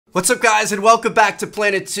What's up, guys, and welcome back to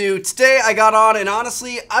Planet Zoo. Today I got on and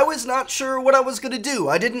honestly I was not sure what I was gonna do.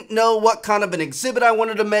 I didn't know what kind of an exhibit I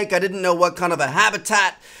wanted to make. I didn't know what kind of a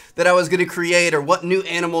habitat that I was gonna create or what new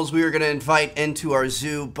animals we were gonna invite into our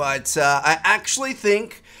zoo, but I actually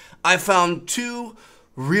think I found two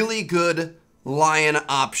really good lion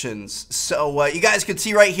options. So you guys can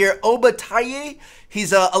see right here, Obataye.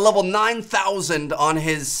 He's a level 9,000 on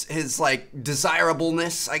his like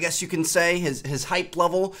desirableness, I guess you can say, his hype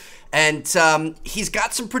level, and he's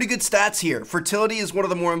got some pretty good stats here. Fertility is one of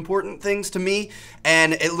the more important things to me,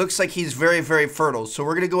 and it looks like he's very, very fertile. So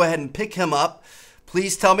we're gonna go ahead and pick him up.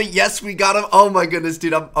 Please tell me, yes, we got him. Oh my goodness,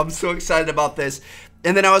 dude, I'm so excited about this.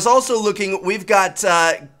 And then I was also looking, we've got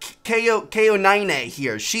K09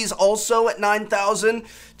 here. She's also at 9,000.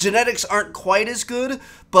 Genetics aren't quite as good,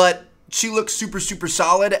 but she looks super, super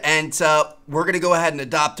solid, and we're going to go ahead and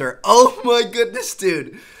adopt her. Oh my goodness,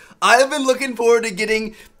 dude. I have been looking forward to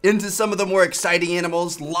getting into some of the more exciting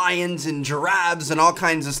animals, lions and giraffes and all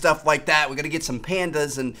kinds of stuff like that. We got to get some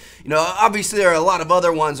pandas, and, you know, obviously there are a lot of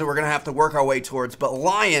other ones that we're going to have to work our way towards, but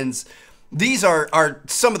lions, these are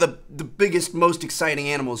some of the biggest, most exciting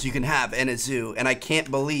animals you can have in a zoo, and I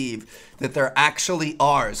can't believe that they're actually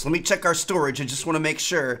ours. Let me check our storage. I just want to make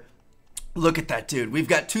sure. Look at that, dude. We've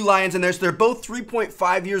got two lions in there, so they're both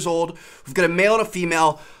 3.5 years old. We've got a male and a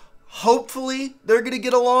female. Hopefully, they're going to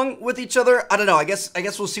get along with each other. I don't know. I guess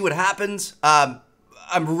we'll see what happens. I'm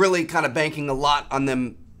really kind of banking a lot on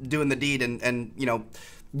them doing the deed and you know,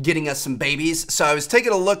 getting us some babies. So I was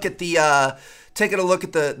taking a look at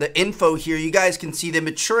the info here. You guys can see they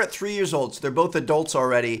mature at 3 years old, so they're both adults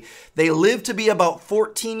already. They live to be about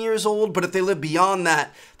 14 years old, but if they live beyond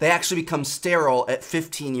that, they actually become sterile at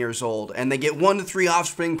 15 years old, and they get 1 to 3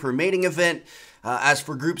 offspring per mating event. As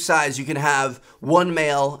for group size, you can have 1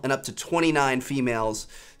 male and up to 29 females.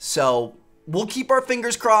 So we'll keep our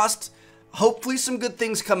fingers crossed. Hopefully some good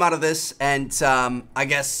things come out of this, and I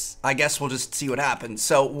guess we'll just see what happens.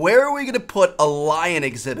 So where are we going to put a lion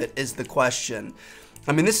exhibit is the question.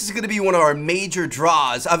 I mean, this is going to be one of our major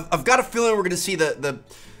draws. I've got a feeling we're going to see the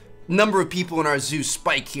number of people in our zoo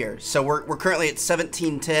spike here. So we're currently at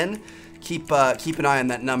 1710. Keep an eye on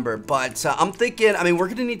that number. But I'm thinking, I mean, we're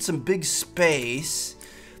going to need some big space.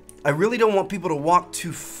 I really don't want people to walk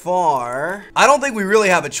too far. I don't think we really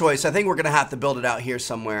have a choice. I think we're gonna have to build it out here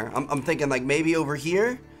somewhere. I'm thinking like maybe over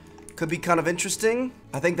here. Could be kind of interesting.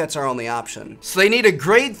 I think that's our only option. So they need a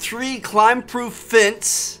grade 3 climb-proof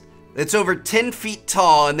fence that's over 10 feet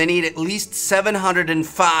tall, and they need at least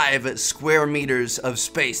 705 square meters of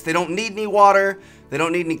space. They don't need any water. They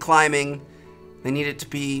don't need any climbing. They need it to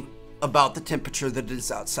be about the temperature that it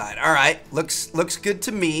is outside. All right, looks good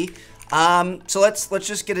to me. So let's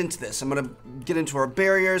just get into this. I'm gonna get into our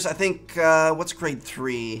barriers. I think what's grade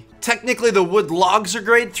 3? Technically the wood logs are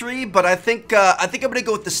grade 3, but I think I'm gonna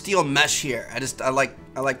go with the steel mesh here. I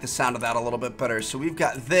like the sound of that a little bit better. So we've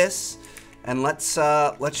got this, and let's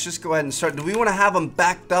just go ahead and start. Do we want to have them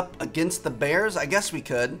backed up against the bears? I guess we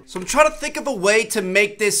could. So I'm trying to think of a way to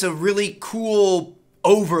make this a really cool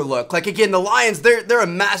overlook. Like, again, the lions, they're a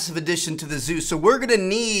massive addition to the zoo, so we're gonna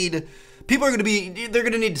need. People are going to be, they're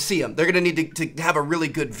going to need to see them. They're going to need to have a really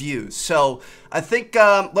good view. So I think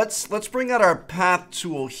let's bring out our path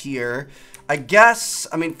tool here. I guess,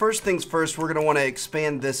 I mean, first things first, we're going to want to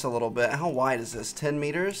expand this a little bit. How wide is this? 10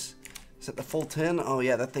 meters? Is it the full 10? Oh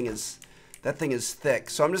yeah, that thing is thick.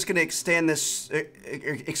 So I'm just going to extend this,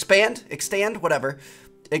 whatever.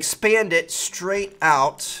 Expand it straight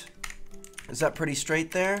out. Is that pretty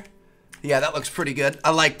straight there? Yeah, that looks pretty good.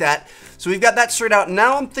 I like that. So we've got that straight out.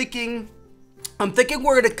 Now I'm thinking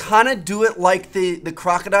we're gonna kind of do it like the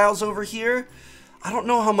crocodiles over here. I don't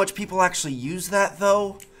know how much people actually use that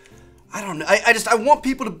though. I don't know. I want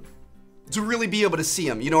people to really be able to see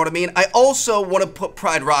them. You know what I mean? I also want to put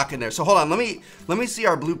Pride Rock in there. So hold on. Let me see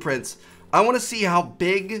our blueprints. I want to see how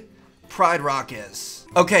big Pride Rock is.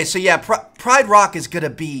 Okay, so yeah, Pride Rock is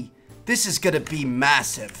gonna be. This is gonna be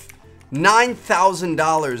massive.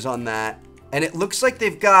 $9,000 on that, and it looks like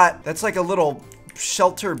they've got, that's like a little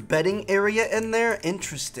shelter bedding area in there.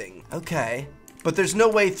 Interesting. Okay, but there's no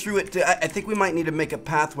way through it I think we might need to make a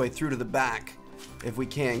pathway through to the back if we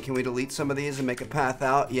can. Can we delete some of these and make a path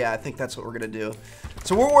out? Yeah, I think that's what we're gonna do.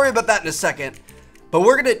 So we'll worry about that in a second, but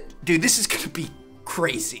we're gonna, dude, this is gonna be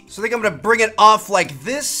crazy. So I think I'm gonna bring it off like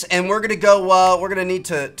this, and we're gonna go, we're gonna need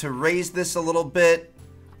to raise this a little bit.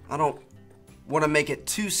 I don't want to make it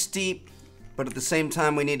too steep, but at the same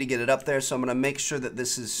time we need to get it up there, so I'm going to make sure that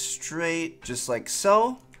this is straight, just like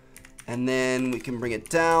so, and then we can bring it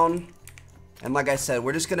down. And like I said,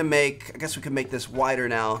 we're just going to make, I guess we can make this wider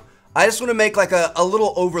now. I just want to make like a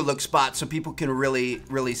little overlook spot so people can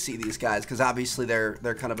really see these guys, because obviously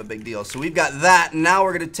they're kind of a big deal. So we've got that. Now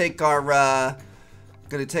we're gonna take our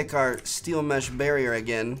steel mesh barrier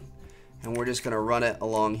again, and we're just gonna run it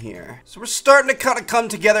along here. So we're starting to kind of come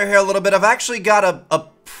together here a little bit. I've actually got a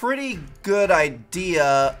pretty good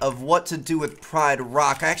idea of what to do with Pride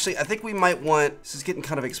Rock. I think we might want, this is getting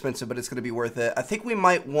kind of expensive, but it's gonna be worth it. I think we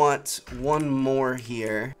might want one more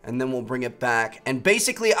here, and then we'll bring it back. And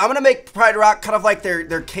basically, I'm gonna make Pride Rock kind of like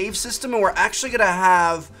their cave system, and we're actually gonna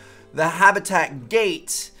have the habitat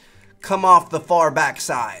gate come off the far back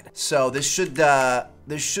side. So this should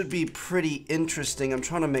be pretty interesting. I'm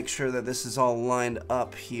trying to make sure that this is all lined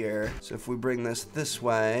up here. So if we bring this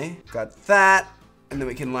way, got that. And then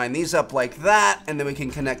we can line these up like that, and then we can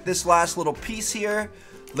connect this last little piece here.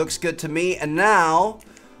 Looks good to me. And now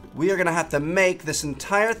we are gonna have to make this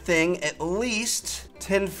entire thing at least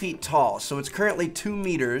 10 feet tall. So it's currently 2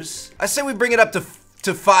 meters. I say we bring it up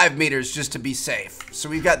to 5 meters just to be safe. So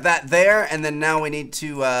we've got that there, and then now we need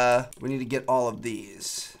to get all of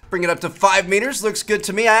these. Bring it up to 5 meters. Looks good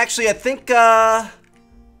to me. I think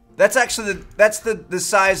that's actually the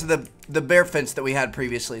size of the bear fence that we had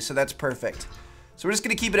previously. So that's perfect. So we're just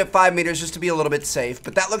gonna keep it at 5 meters just to be a little bit safe,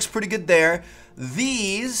 but that looks pretty good there.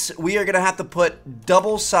 These, we are gonna have to put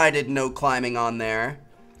double-sided no climbing on there.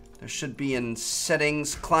 There should be in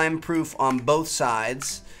settings, climb proof on both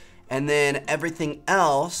sides. And then everything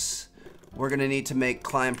else, we're gonna need to make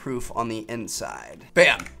climb proof on the inside.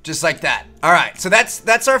 Bam, just like that. All right, so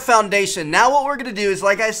that's our foundation. Now what we're gonna do is,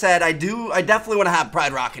 like I said, I definitely wanna have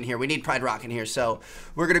Pride Rock in here. We need Pride Rock in here, so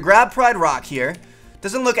we're gonna grab Pride Rock here.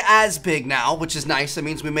 Doesn't look as big now, which is nice. That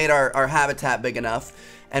means we made our habitat big enough.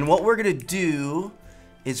 And what we're gonna do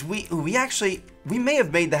is we may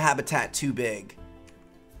have made the habitat too big.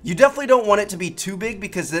 You definitely don't want it to be too big,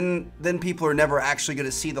 because then people are never actually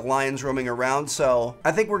gonna see the lions roaming around. So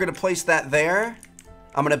I think we're gonna place that there.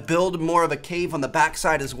 I'm gonna build more of a cave on the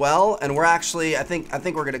backside as well. And we're actually, I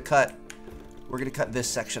think we're gonna cut this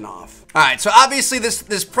section off. All right, so obviously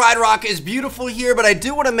this Pride Rock is beautiful here, but I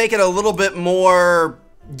do want to make it a little bit more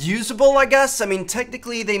usable, I guess. I mean,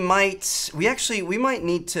 technically we might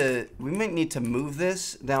need to move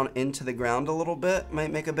this down into the ground a little bit.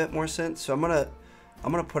 Might make a bit more sense. So I'm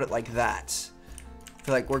gonna put it like that. I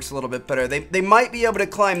feel like works a little bit better. They might be able to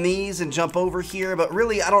climb these and jump over here, but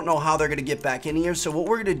really I don't know how they're gonna get back in here. So what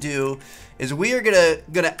we're gonna do is we are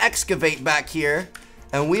gonna excavate back here.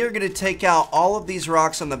 And we are going to take out all of these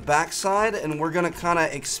rocks on the backside, and we're going to kind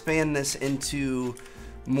of expand this into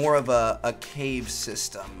more of a cave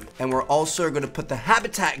system. And we're also going to put the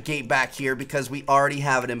habitat gate back here because we already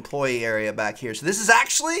have an employee area back here. So this is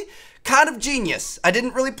actually kind of genius. I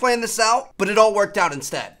didn't really plan this out, but it all worked out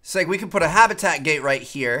instead. So like we can put a habitat gate right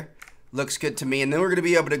here. Looks good to me. And then we're going to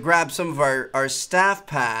be able to grab some of our staff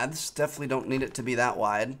paths. Definitely don't need it to be that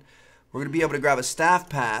wide. We're going to be able to grab a staff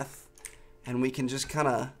path, and we can just kind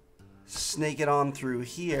of snake it on through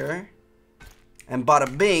here. And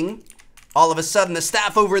bada bing, all of a sudden the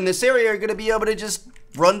staff over in this area are going to be able to just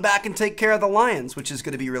run back and take care of the lions, which is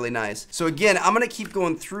going to be really nice. So again, I'm going to keep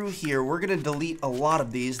going through here. We're going to delete a lot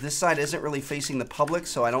of these. This side isn't really facing the public,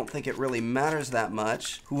 so I don't think it really matters that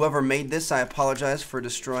much. Whoever made this, I apologize for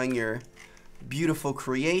destroying your beautiful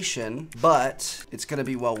creation, but it's going to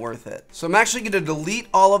be well worth it. So I'm actually going to delete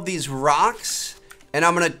all of these rocks, and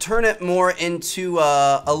I'm going to turn it more into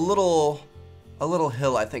a little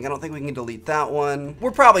hill, I think. I don't think we can delete that one.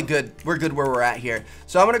 We're probably good. We're good where we're at here.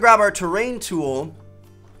 So I'm going to grab our terrain tool,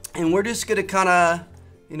 and we're just going to kind of,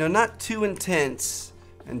 you know, not too intense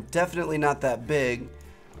and definitely not that big,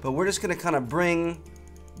 but we're just going to kind of bring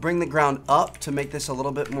the ground up to make this a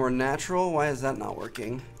little bit more natural. Why is that not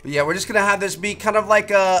working? But yeah, we're just gonna have this be kind of like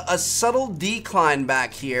a subtle decline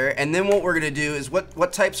back here. And then what we're gonna do is,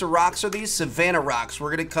 what types of rocks are these? Savanna rocks. We're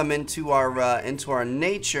gonna come into our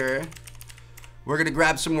nature. We're gonna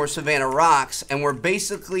grab some more savanna rocks, and we're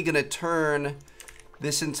basically gonna turn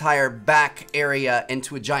this entire back area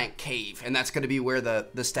into a giant cave, and that's gonna be where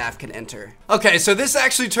the staff can enter. Okay, so this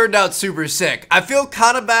actually turned out super sick. I feel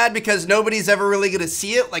kind of bad because nobody's ever really gonna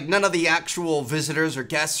see it. Like, none of the actual visitors or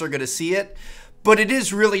guests are gonna see it, but it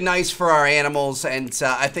is really nice for our animals, and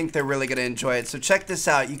I think they're really gonna enjoy it. So check this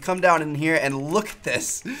out. You come down in here and look at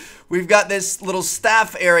this. We've got this little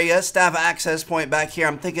staff area, staff access point back here.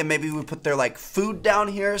 I'm thinking maybe we put their like food down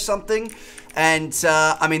here or something. And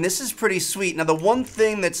I mean, this is pretty sweet. Now the one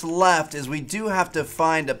thing that's left is we do have to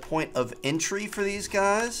find a point of entry for these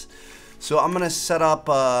guys. So I'm gonna set up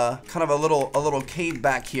kind of a little cave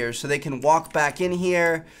back here so they can walk back in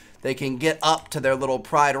here. They can get up to their little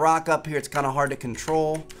Pride Rock up here. It's kind of hard to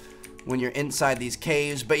control. when you're inside these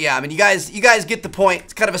caves. But yeah, I mean, you guys get the point.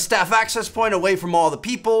 It's kind of a staff access point away from all the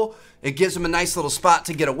people. It gives them a nice little spot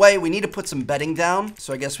to get away. We need to put some bedding down,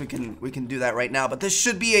 so I guess we can do that right now. But this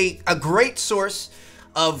should be a great source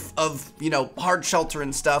of you know, hard shelter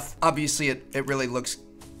and stuff. Obviously, it really looks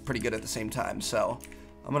pretty good at the same time. So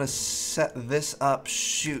I'm gonna set this up.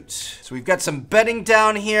 Shoot. So we've got some bedding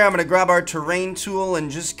down here. I'm gonna grab our terrain tool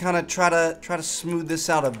and just kind of try to smooth this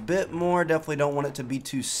out a bit more. Definitely don't want it to be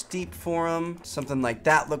too steep for them. Something like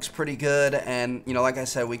that looks pretty good. And you know, like I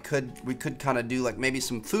said, we could kind of do like maybe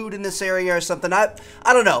some food in this area or something. I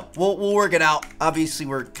don't know. We'll work it out. Obviously,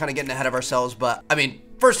 we're kind of getting ahead of ourselves, but I mean,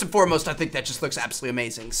 first and foremost, I think that just looks absolutely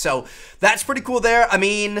amazing. So that's pretty cool there. I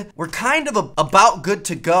mean, we're kind of about good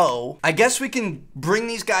to go. I guess we can bring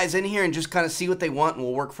these guys in here and just kind of see what they want, and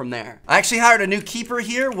we'll work from there. I actually hired a new keeper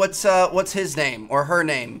here. What's his name or her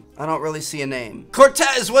name? I don't really see a name.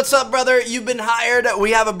 Cortez, what's up, brother? You've been hired.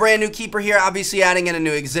 We have a brand new keeper here. Obviously, adding in a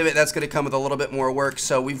new exhibit, that's going to come with a little bit more work.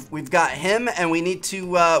 So we've got him, and we need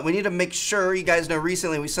to make sure. You guys know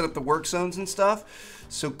recently we set up the work zones and stuff.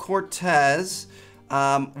 So Cortez.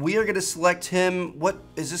 We are going to select him. What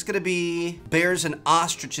is this going to be? Bears and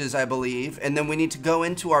ostriches, I believe. And then we need to go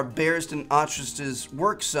into our bears and ostriches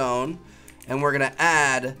work zone, and we're going to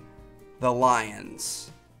add the lions.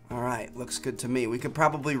 All right, looks good to me. We could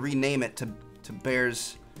probably rename it to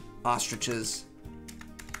bears, ostriches,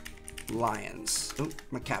 lions. Oop,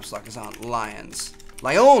 my caps lock is on. Lions.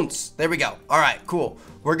 Lions! There we go. All right, cool.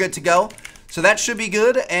 We're good to go. So that should be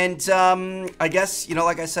good, and I guess, you know,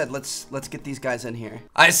 like I said, let's get these guys in here.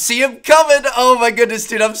 I see him coming! Oh my goodness,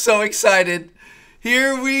 dude, I'm so excited.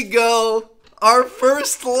 Here we go. Our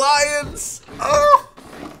first lions. Oh!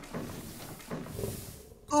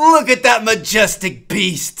 Look at that majestic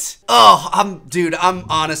beast. Oh, I'm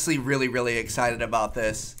honestly really, really excited about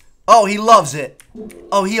this. Oh, he loves it.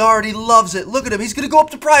 Oh, he already loves it. Look at him. He's gonna go up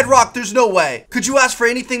to Pride Rock. There's no way. Could you ask for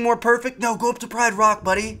anything more perfect? No, go up to Pride Rock,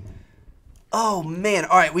 buddy. Oh man,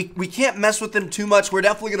 all right, we can't mess with them too much. We're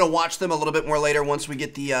definitely gonna watch them a little bit more later once we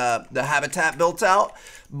get the habitat built out.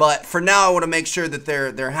 But for now, I wanna make sure that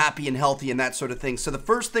they're happy and healthy and that sort of thing. So the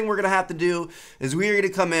first thing we're gonna have to do is we're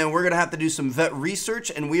gonna come in, we're gonna have to do some vet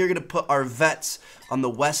research, and we are gonna put our vets on the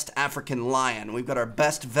West African lion. We've got our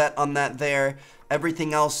best vet on that there.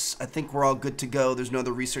 Everything else, I think we're all good to go. There's no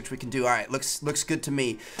other research we can do. All right, looks good to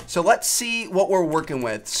me. So let's see what we're working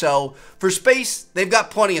with. So for space, they've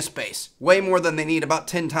got plenty of space. Way more than they need, about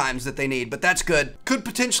 10 times that they need, but that's good. Could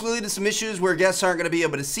potentially lead to some issues where guests aren't gonna be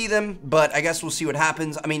able to see them, but I guess we'll see what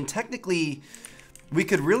happens. I mean, technically, we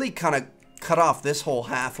could really kind of cut off this whole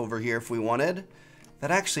half over here if we wanted.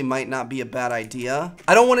 That actually might not be a bad idea.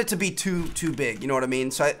 I don't want it to be too big, you know what I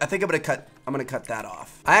mean? So I think I'm gonna cut that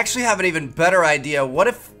off. I actually have an even better idea. What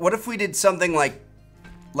if we did something like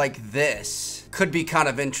this? Could be kind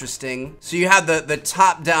of interesting. So you have the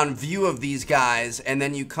top-down view of these guys, and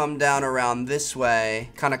then you come down around this way,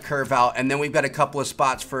 kind of curve out, and then we've got a couple of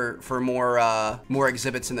spots for more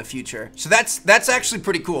exhibits in the future. So that's actually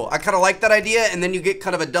pretty cool. I kind of like that idea, and then you get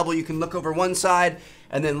kind of a double. You can look over one side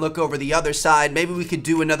and then look over the other side. Maybe we could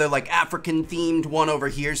do another like African themed one over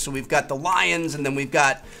here. So we've got the lions, and then we've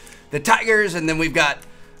got the tigers, and then we've got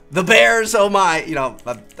the bears. Oh my, you know,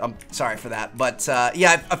 I'm sorry for that, but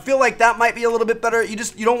yeah, I feel like that might be a little bit better. You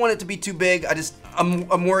don't want it to be too big.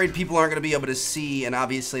 I'm worried people aren't gonna be able to see, and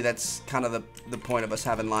obviously that's kind of the point of us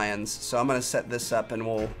having lions. So I'm gonna set this up, and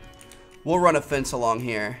we'll run a fence along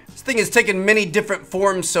here. This thing has taken many different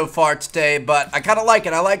forms so far today, but I kind of like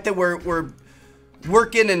it. I like that we're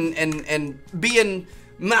working and being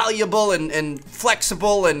malleable and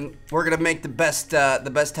flexible, and we're gonna make the best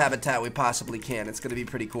habitat we possibly can. It's gonna be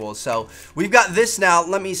pretty cool. So we've got this now.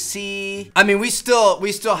 Let me see. I mean, we still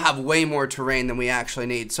have way more terrain than we actually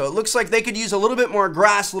need. So it looks like they could use a little bit more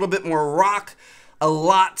grass, a little bit more rock, a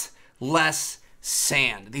lot less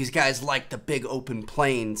sand. These guys like the big open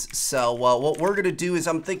plains. So what we're gonna do is,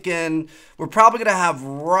 I'm thinking we're probably gonna have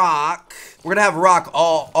rock. We're gonna have rock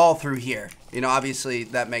all through here. You know, obviously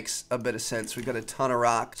that makes a bit of sense. We've got a ton of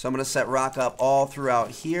rock. So I'm gonna set rock up all throughout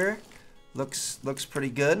here. Looks pretty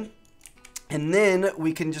good. And then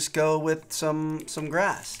we can just go with some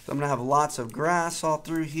grass. So I'm gonna have lots of grass all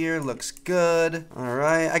through here. Looks good. All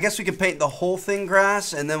right, I guess we could paint the whole thing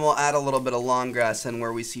grass, and then we'll add a little bit of long grass in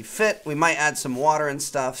where we see fit. We might add some water and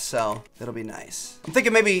stuff, so it'll be nice. I'm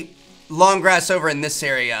thinking maybe long grass over in this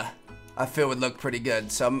area, I feel would look pretty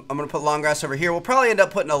good. So I'm gonna put long grass over here. We'll probably end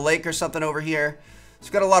up putting a lake or something over here. So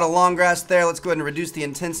we've got a lot of long grass there. Let's go ahead and reduce the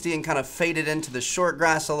intensity and kind of fade it into the short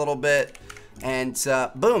grass a little bit. And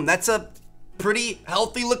boom, that's a pretty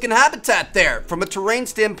healthy looking habitat there. From a terrain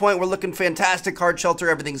standpoint, we're looking fantastic. Hard shelter,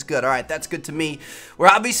 everything's good. All right, that's good to me. We're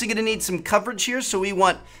obviously gonna need some coverage here, so we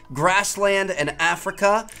want grassland and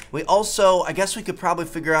Africa. We also, I guess we could probably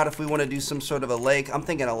figure out if we wanna do some sort of a lake. I'm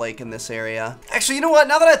thinking a lake in this area. Actually, you know what?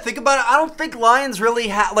 Now that I think about it, I don't think lions really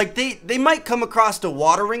have, like they might come across a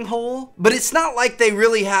watering hole, but it's not like they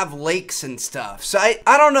really have lakes and stuff. So I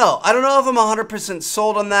don't know. I don't know if I'm 100%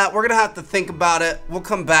 sold on that. We're gonna have to think about it. We'll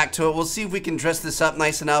come back to it. We'll see if we can dress this up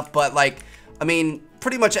nice enough, but like, I mean,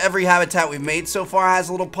 pretty much every habitat we've made so far has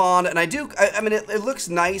a little pond, and I mean, it looks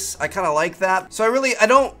nice. I kind of like that. So I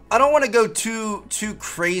don't want to go too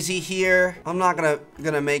crazy here. I'm not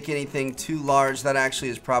gonna make anything too large. That actually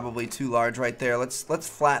is probably too large right there. Let's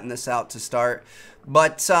flatten this out to start.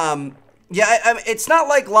 But yeah, I mean, it's not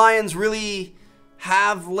like lions really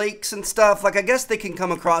have lakes and stuff. Like, I guess they can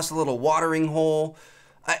come across a little watering hole.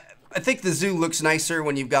 I think the zoo looks nicer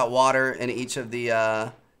when you've got water in each of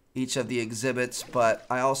the exhibits, but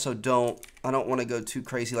I also don't want to go too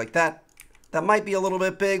crazy like that. That might be a little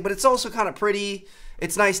bit big, but it's also kind of pretty.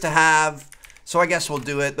 It's nice to have, so I guess we'll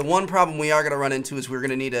do it. The one problem we are going to run into is we're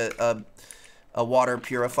going to need a water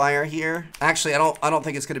purifier here. Actually, I don't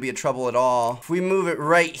think it's going to be a trouble at all. If we move it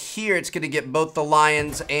right here, it's going to get both the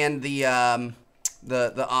lions and the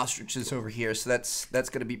ostriches over here, so that's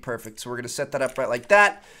going to be perfect. So we're going to set that up right like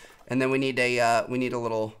that, and then we need a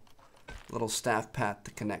little staff path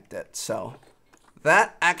to connect it. So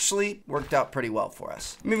that actually worked out pretty well for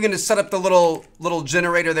us. I'm even going to set up the little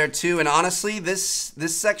generator there too, and honestly, this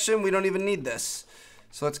section, we don't even need this.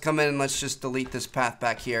 So let's come in and let's just delete this path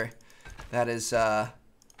back here. That is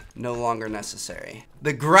no longer necessary.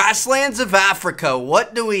 The grasslands of Africa.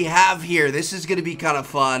 What do we have here? This is gonna be kind of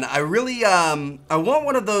fun. I really, I want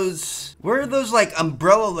one of those, where are those like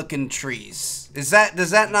umbrella looking trees? Does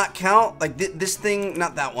that not count? Like this thing,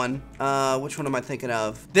 not that one. Which one am I thinking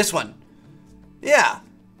of? This one. Yeah,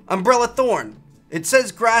 umbrella thorn. It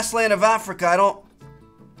says grassland of Africa.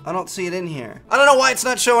 I don't see it in here. I don't know why it's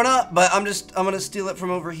not showing up, but I'm gonna steal it from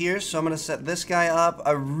over here. So I'm gonna set this guy up.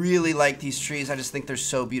 I really like these trees. I just think they're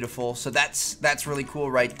so beautiful. So that's really cool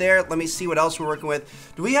right there. Let me see what else we're working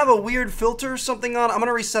with. Do we have a weird filter or something on? I'm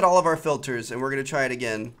gonna reset all of our filters and we're gonna try it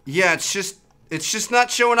again. Yeah, it's just not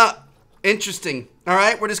showing up. Interesting. All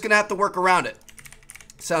right, we're just gonna have to work around it.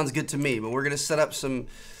 Sounds good to me, but we're gonna set up some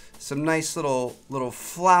nice little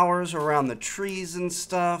flowers around the trees and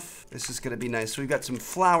stuff. This is gonna be nice. So we've got some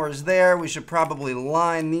flowers there. We should probably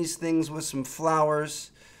line these things with some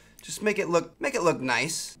flowers. Just make it look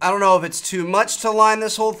nice. I don't know if it's too much to line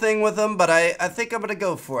this whole thing with them, but I think I'm gonna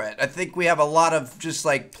go for it. I think we have a lot of just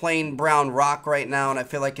like plain brown rock right now, and I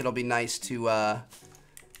feel like it'll be nice to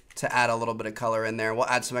add a little bit of color in there. We'll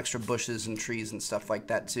add some extra bushes and trees and stuff like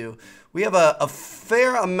that too. We have a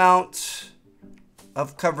fair amount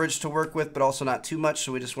of coverage to work with, but also not too much,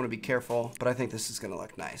 so we just want to be careful. But I think this is gonna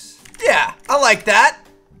look nice. Yeah, I like that.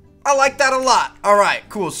 I like that a lot. All right,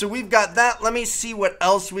 cool. So we've got that. Let me see what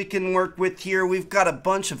else we can work with here. We've got a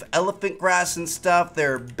bunch of elephant grass and stuff.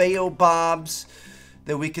 There are baobabs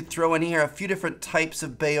that we could throw in here. A few different types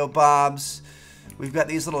of baobabs. We've got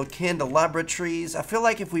these little candelabra trees. I feel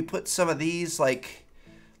like if we put some of these, like,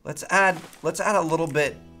 let's add a little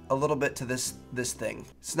bit to this thing.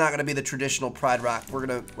 It's not gonna be the traditional Pride Rock. We're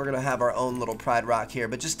gonna have our own little Pride Rock here,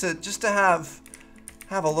 but just to have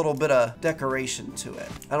a little bit of decoration to it.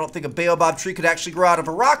 I don't think a baobab tree could actually grow out of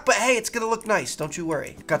a rock, but hey, it's gonna look nice, don't you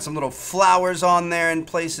worry. Got some little flowers on there in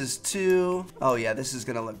places too. Oh yeah, this is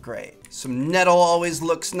gonna look great. Some nettle always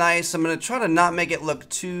looks nice. I'm gonna try to not make it look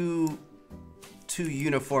too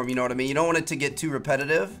uniform, you know what I mean? You don't want it to get too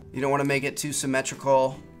repetitive. You don't want to make it too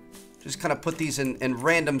symmetrical. Just kind of put these in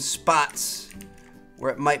random spots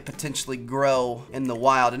where it might potentially grow in the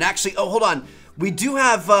wild. And actually, oh, hold on. We do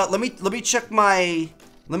have, let me check my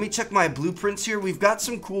blueprints here. We've got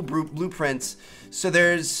some cool blueprints. So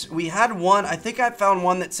we had one, I think I found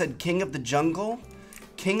one that said King of the Jungle.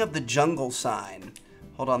 King of the Jungle sign.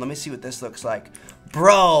 Hold on, let me see what this looks like.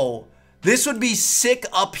 Bro, this would be sick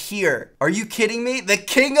up here. Are you kidding me? The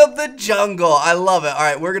King of the Jungle. I love it. All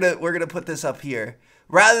right, we're gonna put this up here.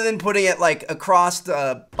 Rather than putting it like across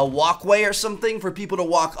a walkway or something for people to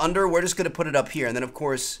walk under, we're just gonna put it up here. And then of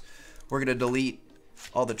course, we're gonna delete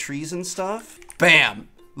all the trees and stuff. Bam!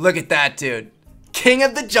 Look at that, dude. King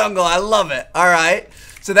of the Jungle, I love it. All right,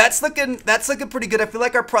 so that's looking pretty good. I feel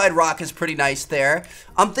like our Pride Rock is pretty nice there.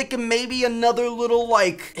 I'm thinking maybe another little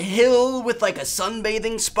like hill with like a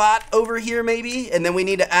sunbathing spot over here maybe. And then we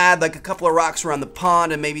need to add like a couple of rocks around the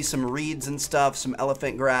pond and maybe some reeds and stuff, some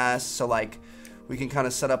elephant grass. So like, We can kind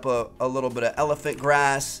of set up a little bit of elephant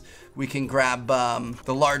grass. We can grab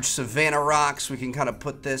the large savanna rocks. We can kind of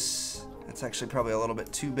put this, that's actually probably a little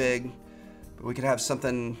bit too big, but we could have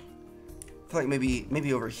something, I feel like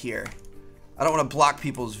maybe over here. I don't want to block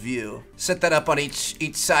people's view. Set that up on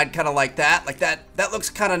each side, kind of like that. Like that looks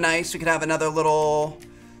kind of nice. We could have another little,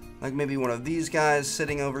 like maybe one of these guys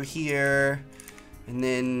sitting over here. And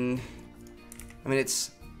then, I mean,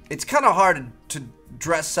 it's kind of hard to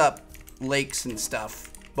dress up lakes and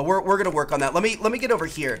stuff, but we're gonna work on that. Let me get over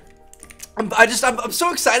here. I'm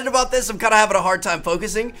so excited about this. I'm kind of having a hard time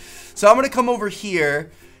focusing, so I'm gonna come over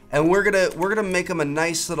here, and we're gonna make them a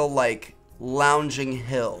nice little like lounging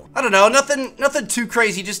hill. I don't know, nothing too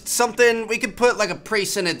crazy. Just something we could put like a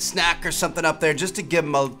pre-scented snack or something up there, just to give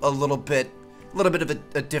them a little bit of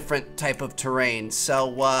a different type of terrain.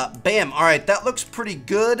 So bam. All right, that looks pretty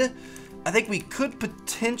good. I think we could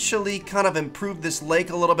potentially kind of improve this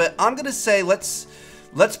lake a little bit. I'm gonna say let's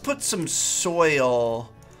put some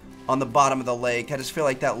soil on the bottom of the lake. I just feel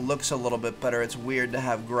like that looks a little bit better. It's weird to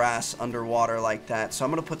have grass underwater like that. So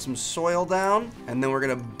I'm gonna put some soil down, and then we're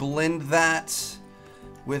gonna blend that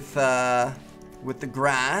with the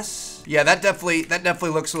grass. Yeah, that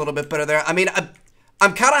definitely looks a little bit better there. I mean,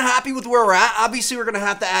 I'm kind of happy with where we're at. Obviously, we're gonna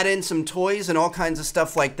have to add in some toys and all kinds of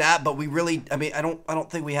stuff like that, but we really, I mean, I don't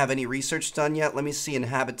think we have any research done yet. Let me see in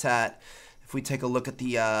habitat if we take a look at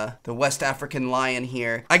the West African lion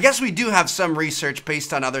here. I guess we do have some research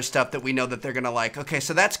based on other stuff that we know that they're gonna like. Okay,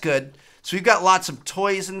 so that's good. So we've got lots of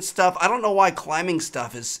toys and stuff. I don't know why climbing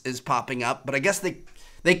stuff is popping up, but I guess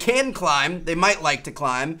they can climb. They might like to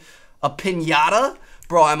climb. A piñata.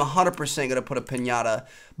 Bro, I'm 100% gonna put a piñata.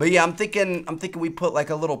 But yeah, I'm thinking we put like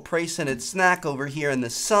a little pre-scented snack over here in the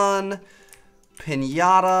sun.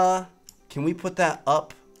 Piñata. Can we put that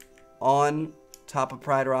up on top of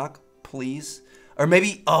Pride Rock, please? Or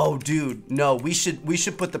maybe, oh dude, no, we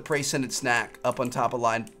should put the pre-scented snack up on top of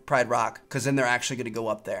Pride Rock, because then they're actually gonna go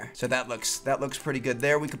up there. So that looks pretty good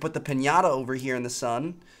there. We could put the piñata over here in the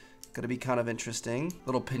sun. Gonna be kind of interesting.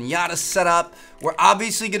 Little piñata setup. We're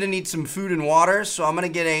obviously gonna need some food and water, so I'm gonna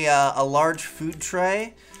get a large food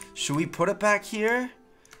tray. Should we put it back here?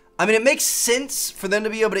 I mean, it makes sense for them to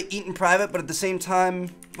be able to eat in private, but at the same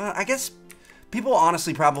time, well, I guess people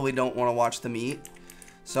honestly probably don't want to watch them eat.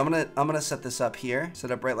 So I'm gonna set this up here,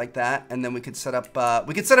 set up right like that, and then we could set up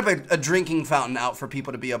a drinking fountain out for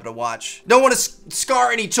people to be able to watch. Don't want to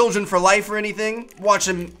scar any children for life or anything. Watch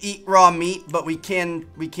them eat raw meat, but we can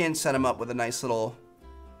set them up with a nice little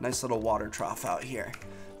water trough out here.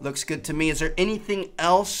 Looks good to me. Is there anything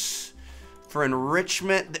else for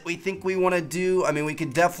enrichment that we think we want to do? I mean, we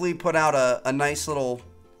could definitely put out a nice little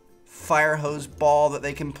fire hose ball that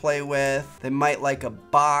they can play with. They might like a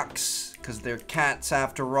box, because they're cats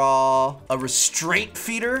after all. A restraint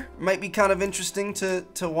feeder might be kind of interesting to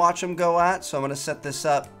watch them go at. So I'm gonna set this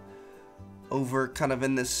up over kind of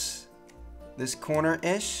in this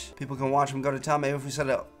corner-ish. People can watch them go to town. Maybe if we set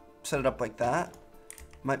it up like that,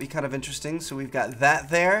 might be kind of interesting. So we've got that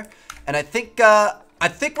there, and I think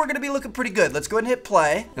we're gonna be looking pretty good. Let's go ahead and hit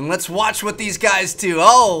play, and let's watch what these guys do.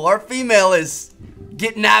 Oh, our female is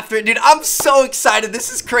getting after it. Dude, I'm so excited.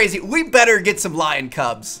 This is crazy. We better get some lion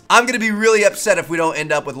cubs. I'm gonna be really upset if we don't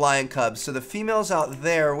end up with lion cubs. So the female's out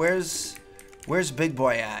there. Where's Big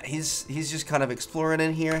Boy at? He's just kind of exploring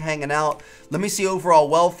in here, hanging out. Let me see overall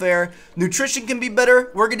welfare. Nutrition can be better.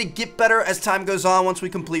 We're gonna get better as time goes on once we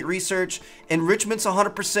complete research. Enrichment's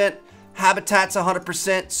 100%. Habitat's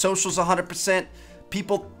 100%. Social's 100%.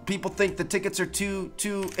 People think the tickets are too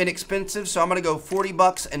inexpensive, so I'm gonna go 40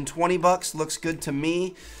 bucks and 20 bucks. Looks good to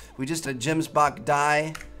me. We just had a Gemsbach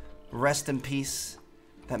die. Rest in peace.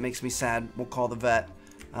 That makes me sad. We'll call the vet.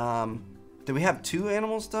 Did we have 2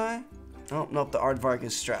 animals die? Oh, nope, the aardvark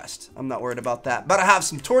is stressed. I'm not worried about that. But I have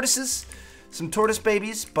some tortoises, some tortoise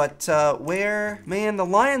babies, but where? Man, the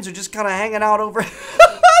lions are just kind of hanging out over.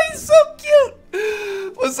 He's so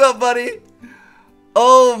cute. What's up, buddy?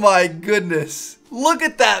 Oh my goodness. Look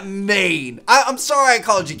at that mane. I'm sorry I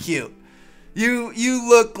called you cute. You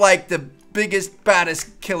look like the biggest,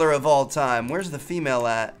 baddest killer of all time. Where's the female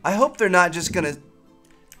at? I hope they're not just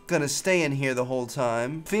gonna stay in here the whole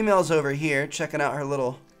time. Female's over here checking out her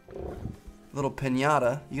little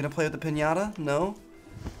piñata. You gonna play with the piñata? No?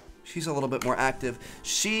 She's a little bit more active.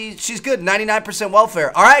 She's good. 99%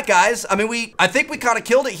 welfare. All right, guys. I mean, I think we kind of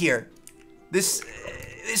killed it here. This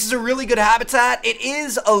is a really good habitat. It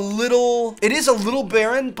is a little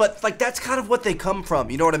barren, but like that's kind of what they come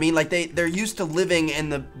from. You know what I mean? Like they're used to living in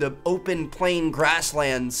the open plain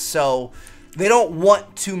grasslands, so they don't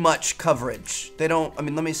want too much coverage. They don't. I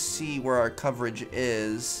mean, let me see where our coverage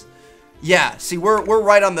is. Yeah, see, we're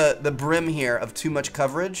right on the brim here of too much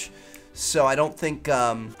coverage, so I don't think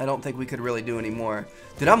we could really do any more.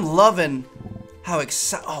 Dude, I'm loving how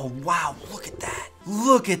excited. Oh wow, look at that.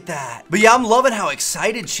 Look at that. But yeah, I'm loving how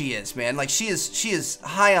excited she is, man. Like she is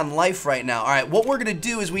high on life right now. All right, what we're gonna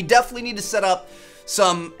do is we definitely need to set up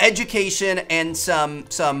some education and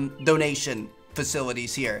some donation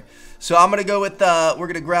facilities here. So I'm gonna go with we're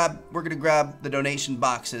gonna grab the donation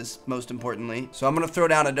boxes, most importantly. So I'm gonna throw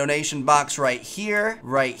down a donation box right here,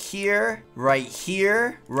 right here, right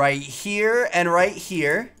here, right here, and right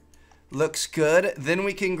here. Looks good. Then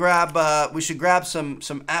we can grab we should grab some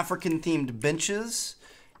African themed benches.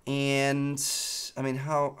 And I mean,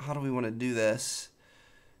 how do we want to do this?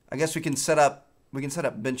 I guess we can set up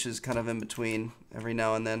benches kind of in between every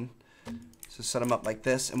now and then. So set them up like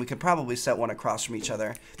this, and we could probably set one across from each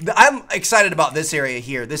other. I'm excited about this area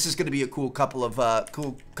here. This is going to be a cool couple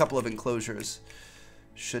of enclosures.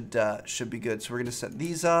 Should be good. So we're going to set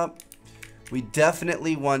these up. We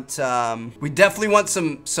definitely want some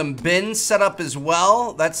bins set up as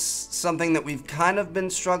well. That's something that we've kind of been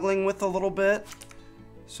struggling with a little bit.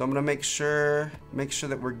 So I'm going to make sure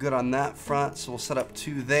that we're good on that front. So we'll set up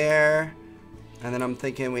 2 there. And then I'm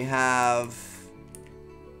thinking we have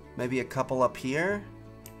maybe a couple up here,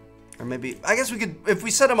 or maybe, I guess we could, if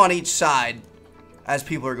we set them on each side as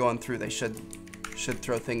people are going through, they should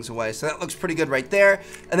throw things away. So that looks pretty good right there.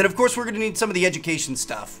 And then of course we're going to need some of the education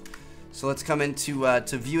stuff. So let's come into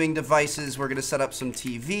to viewing devices. We're going to set up some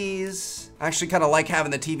TVs. I actually kind of like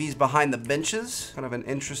having the TVs behind the benches. Kind of an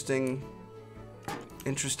interesting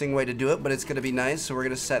way to do it, but it's going to be nice. So we're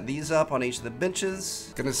going to set these up on each of the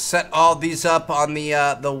benches. Going to set all these up on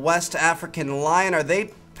the West African lion. Are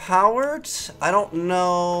they powered? I don't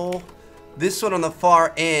know. This one on the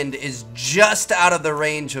far end is just out of the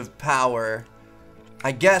range of power.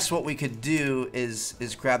 I guess what we could do is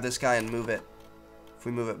grab this guy and move it. If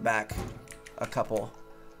we move it back a couple,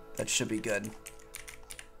 that should be good.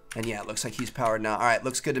 And yeah, it looks like he's powered now. All right,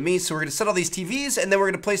 looks good to me. So we're gonna set all these TVs, and then we're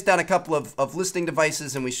gonna place down a couple of listening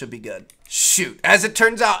devices, and we should be good. Shoot, as it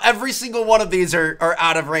turns out, every single one of these are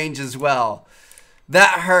out of range as well.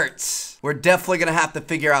 That hurts. We're definitely gonna have to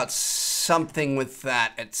figure out something with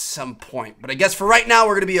that at some point. But I guess for right now,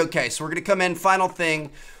 we're gonna be okay. So we're gonna come in, final thing.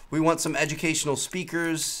 We want some educational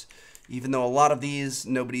speakers. Even though a lot of these,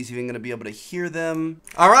 nobody's even going to be able to hear them.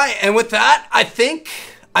 All right, and with that, I think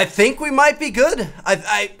we might be good.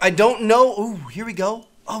 I don't know. Ooh, here we go.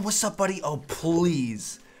 Oh, what's up, buddy? Oh,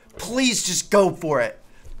 please. Please just go for it.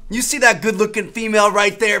 You see that good-looking female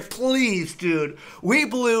right there? Please, dude. We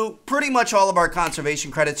blew pretty much all of our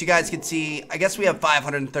conservation credits. You guys can see, I guess we have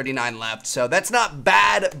 539 left. So that's not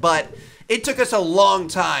bad, but it took us a long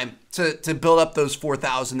time to build up those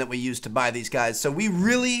 4,000 that we used to buy these guys. So we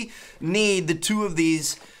really need the 2 of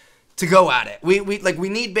these to go at it. We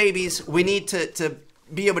need babies. We need to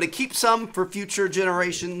be able to keep some for future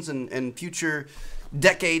generations and future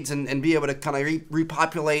decades and be able to kind of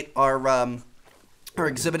repopulate our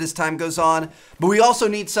exhibit as time goes on. But we also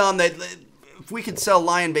need some that, if we could sell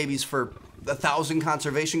lion babies for 1,000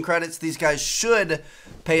 conservation credits, these guys should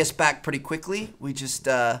pay us back pretty quickly. We just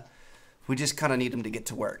kind of need them to get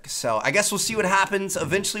to work. So I guess we'll see what happens.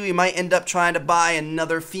 Eventually we might end up trying to buy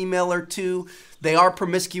another female or 2. They are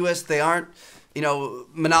promiscuous. They aren't, you know,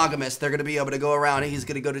 monogamous. They're going to be able to go around. He's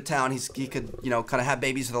going to go to town. He could, you know, kind of have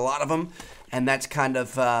babies with a lot of them. And that's kind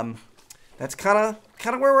of where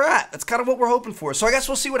we're at. That's kind of what we're hoping for. So I guess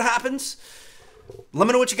we'll see what happens. Let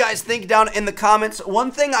me know what you guys think down in the comments.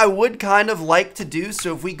 One thing I would kind of like to do,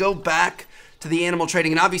 so if we go back to the animal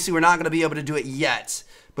trading, and obviously we're not going to be able to do it yet,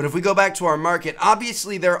 but if we go back to our market,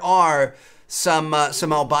 obviously there are some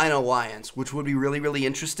albino lions, which would be really, really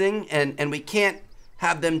interesting. And we can't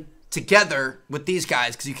have them together with these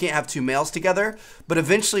guys because you can't have 2 males together. But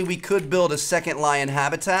eventually we could build a second lion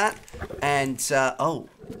habitat. And, oh,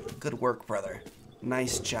 good work, brother.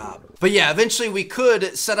 Nice job. But yeah, eventually we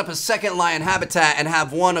could set up a second lion habitat and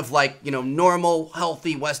have one of, like, you know, normal,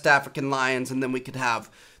 healthy West African lions. And then we could have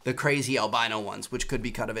the crazy albino ones, which could be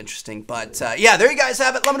kind of interesting. But yeah, there you guys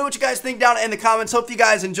have it. Let me know what you guys think down in the comments. Hope you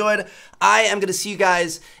guys enjoyed. I am going to see you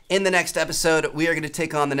guys in the next episode. We are going to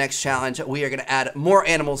take on the next challenge. We are going to add more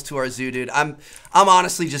animals to our zoo, dude. I'm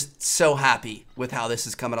honestly just so happy with how this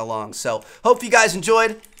is coming along. So hope you guys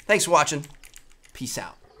enjoyed. Thanks for watching. Peace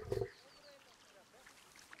out.